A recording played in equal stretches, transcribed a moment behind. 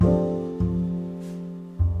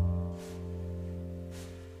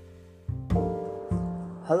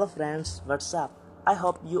Hello friends, what's up? I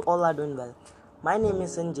hope you all are doing well. My name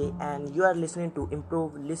is Sanjay and you are listening to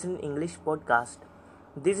Improve Listen English podcast.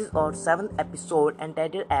 This is our 7th episode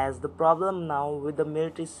entitled as The Problem Now with the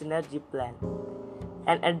Military Synergy Plan,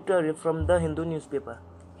 an editorial from the Hindu newspaper.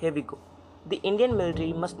 Here we go. The Indian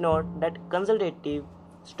military must note that consultative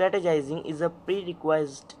strategizing is a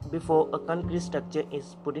prerequisite before a concrete structure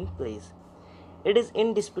is put in place. It is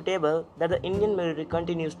indisputable that the Indian military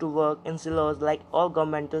continues to work in silos like all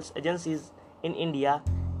governmental agencies in India,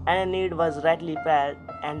 and a need was rightly felt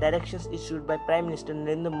and directions issued by Prime Minister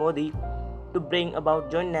Narendra Modi to bring about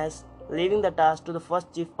jointness, leaving the task to the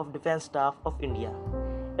first Chief of Defence Staff of India.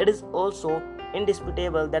 It is also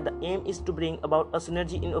indisputable that the aim is to bring about a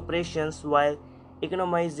synergy in operations while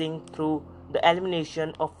economizing through the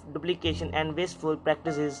elimination of duplication and wasteful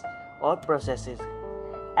practices or processes.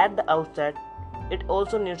 At the outset, it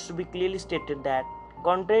also needs to be clearly stated that,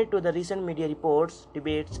 contrary to the recent media reports,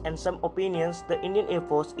 debates, and some opinions, the Indian Air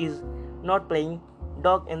Force is not playing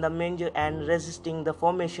dog in the manger and resisting the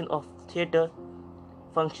formation of theatre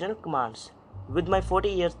functional commands. With my 40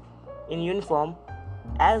 years in uniform,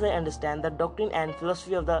 as I understand the doctrine and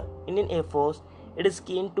philosophy of the Indian Air Force, it is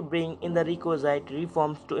keen to bring in the requisite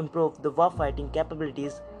reforms to improve the warfighting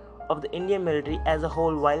capabilities of the Indian military as a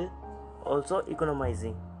whole while also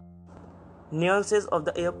economizing. Nuances of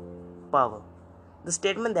the air power. The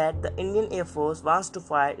statement that the Indian Air Force wants to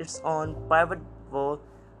fight its own private war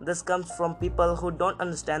thus comes from people who don't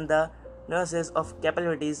understand the nuances of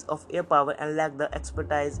capabilities of air power and lack the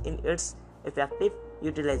expertise in its effective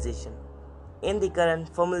utilization. In the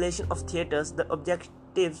current formulation of theatres, the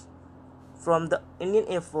objectives from the Indian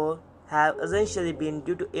Air Force have essentially been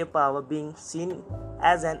due to air power being seen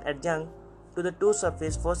as an adjunct to the two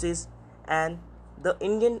surface forces and the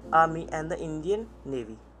Indian Army and the Indian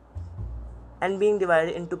Navy, and being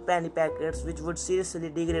divided into penny packets which would seriously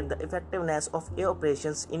degrade the effectiveness of air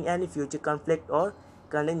operations in any future conflict or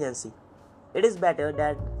contingency. It is better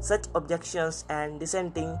that such objections and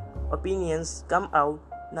dissenting opinions come out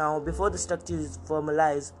now before the structure is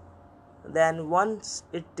formalized than once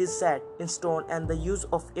it is set in stone and the use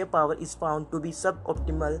of air power is found to be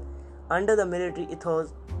suboptimal under the military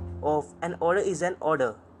ethos of an order is an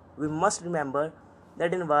order. We must remember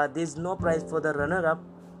that in war there is no prize for the runner-up.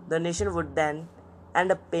 The nation would then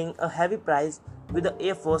end up paying a heavy price, with the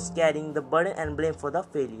Air Force carrying the burden and blame for the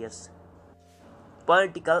failures.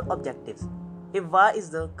 Political objectives. If war is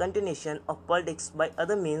the continuation of politics by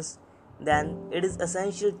other means, then it is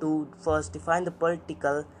essential to first define the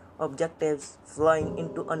political objectives flowing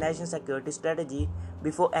into a national security strategy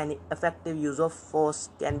before any effective use of force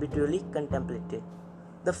can be truly contemplated.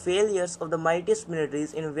 The failures of the mightiest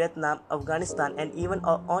militaries in Vietnam, Afghanistan, and even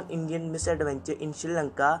our own Indian misadventure in Sri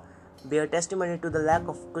Lanka bear testimony to the lack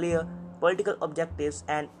of clear political objectives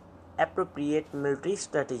and appropriate military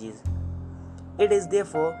strategies. It is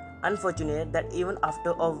therefore unfortunate that even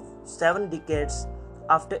after 7 decades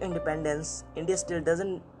after independence, India still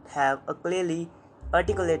doesn't have a clearly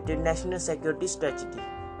articulated national security strategy.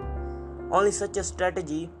 Only such a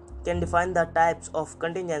strategy can define the types of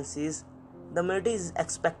contingencies the military is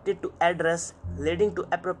expected to address, leading to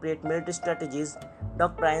appropriate military strategies,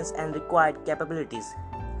 doctrines, and required capabilities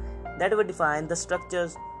that will define the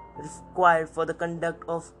structures required for the conduct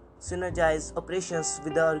of synergized operations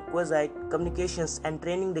with the requisite communications and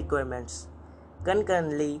training requirements.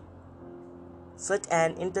 Concurrently, such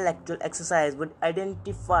an intellectual exercise would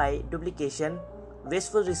identify duplication,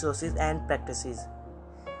 wasteful resources, and practices.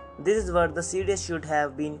 This is what the CDS should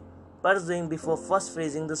have been pursuing before first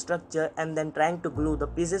phrasing the structure and then trying to glue the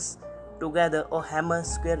pieces together or hammer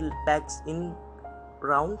square pegs in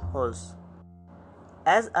round holes.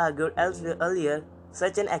 As argued elsewhere earlier,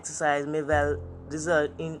 such an exercise may well result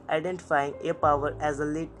in identifying air power as a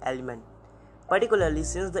lead element, particularly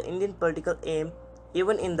since the Indian political aim,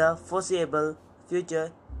 even in the foreseeable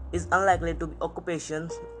future, is unlikely to be occupation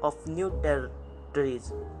of new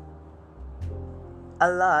territories. A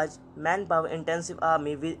large, manpower-intensive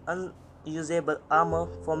army with unusable armor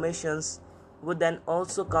formations would then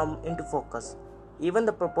also come into focus. Even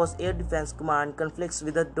the proposed Air Defense Command conflicts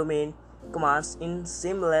with the domain commands in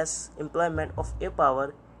seamless employment of air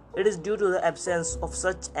power. It is due to the absence of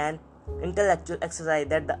such an intellectual exercise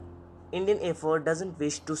that the Indian Air Force doesn't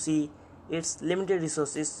wish to see its limited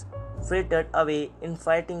resources frittered away in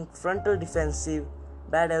fighting frontal defensive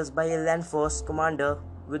battles by a land force commander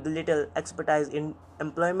with little expertise in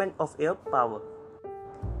employment of air power.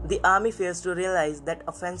 The army fails to realize that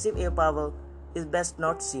offensive air power is best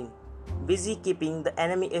not seen, busy keeping the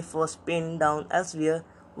enemy air force pinned down elsewhere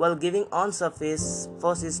while giving on-surface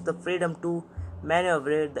forces the freedom to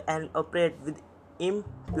maneuver and operate with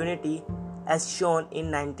impunity as shown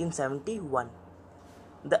in 1971.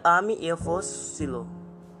 The Army Air Force silo.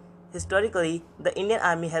 Historically, the Indian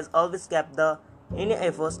Army has always kept the Indian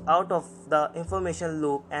Air Force out of the information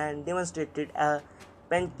loop and demonstrated a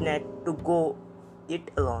penchant to go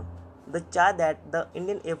it alone. The charge that the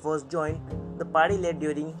Indian Air Force joined the party led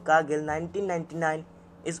during Kargil 1999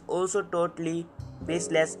 is also totally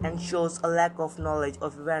baseless and shows a lack of knowledge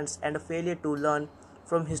of events and a failure to learn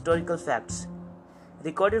from historical facts.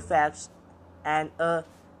 Recorded facts and a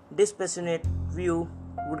dispassionate view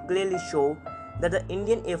would clearly show that the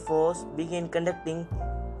Indian Air Force began conducting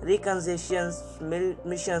reconnaissance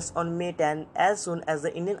missions on May 10 as soon as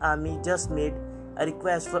the Indian Army just made a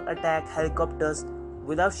request for attack helicopters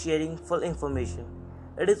without sharing full information.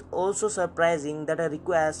 It is also surprising that a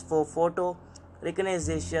request for photo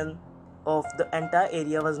recognition of the entire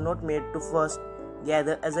area was not made to first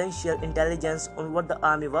gather essential intelligence on what the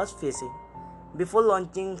army was facing. Before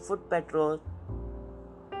launching foot patrols,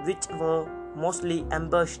 which were mostly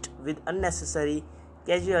ambushed with unnecessary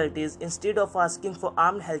casualties instead of asking for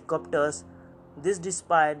armed helicopters, this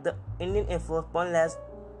despite the Indian Air Force pointless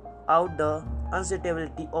out the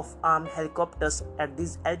unsuitability of armed helicopters at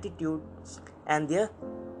these altitudes and their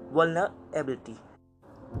vulnerability.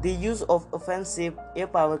 The use of offensive air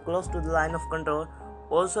power close to the line of control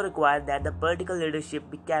also required that the political leadership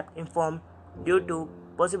be kept informed due to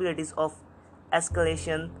possibilities of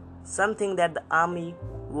escalation, something that the army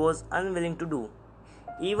was unwilling to do.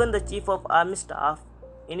 Even the Chief of Army Staff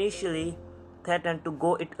initially threatened to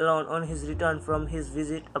go it alone on his return from his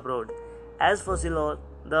visit abroad. As for Silo,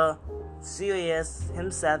 the COS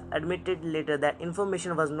himself admitted later that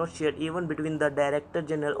information was not shared even between the Director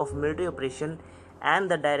General of Military Operations and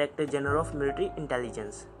the Director General of Military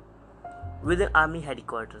Intelligence within Army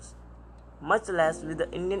headquarters, much less with the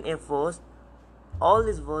Indian Air Force. All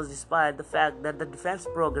this was despite the fact that the defense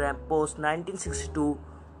program post 1962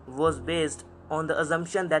 was based on the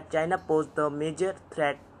assumption that China posed the major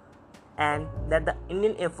threat and that the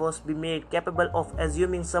Indian Air Force be made capable of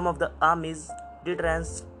assuming some of the Army's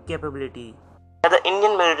deterrence capability. The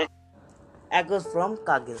Indian military echoes from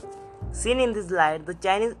Kargil. Seen in this light, the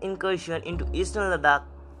Chinese incursion into eastern Ladakh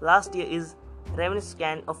last year is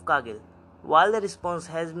reminiscent of Kargil. While the response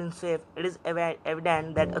has been swift, it is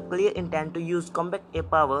evident that a clear intent to use combat air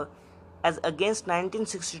power as against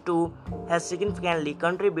 1962 has significantly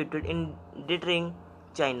contributed in deterring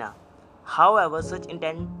China. However, such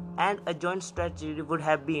intent and a joint strategy would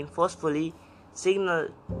have been forcefully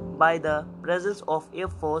signaled by the presence of Air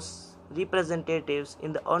Force representatives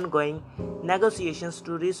in the ongoing negotiations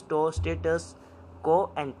to restore status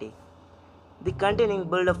quo ante. The continuing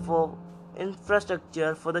build-up for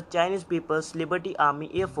infrastructure for the Chinese People's Liberty Army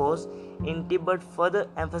Air Force in Tibet further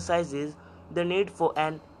emphasizes the need for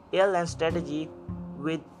an airline strategy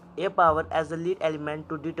with air power as the lead element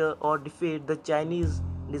to deter or defeat the Chinese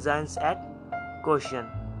designs at Koshan.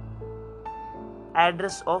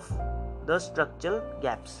 Address of the structural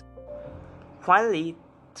gaps. Finally,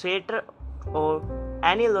 theater or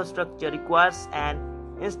any law structure requires an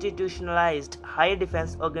institutionalized higher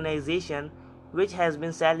defense organization, which has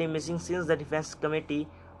been sadly missing since the Defense Committee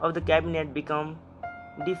of the Cabinet became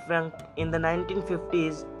defunct in the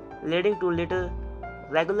 1950s, leading to little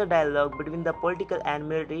regular dialogue between the political and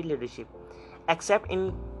military leadership, except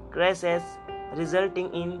in crises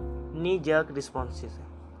resulting in knee-jerk responses.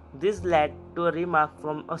 This led to a remark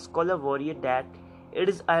from a scholar warrior that it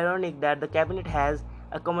is ironic that the cabinet has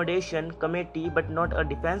accommodation committee but not a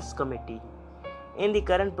defense committee. In the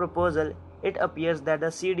current proposal, it appears that the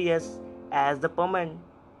CDS as the permanent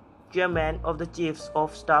chairman of the Chiefs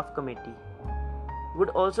of Staff Committee would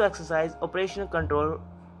also exercise operational control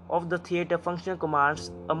of the theater functional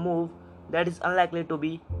commands, a move that is unlikely to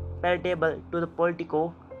be palatable to the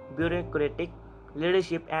politico-bureaucratic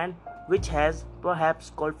leadership and which has perhaps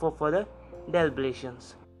called for further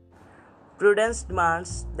deliberations. Prudence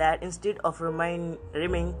demands that instead of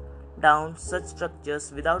rimming down such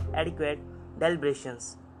structures without adequate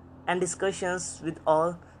deliberations and discussions with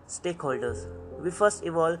all stakeholders, we first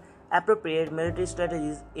evolve appropriate military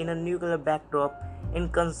strategies in a nuclear backdrop in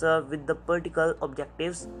concert with the political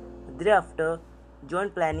objectives. Thereafter,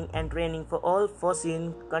 joint planning and training for all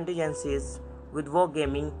foreseen contingencies with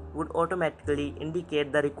wargaming would automatically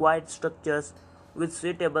indicate the required structures with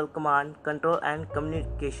suitable command, control and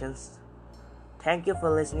communications. Thank you for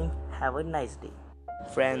listening. Have a nice day.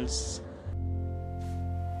 Friends,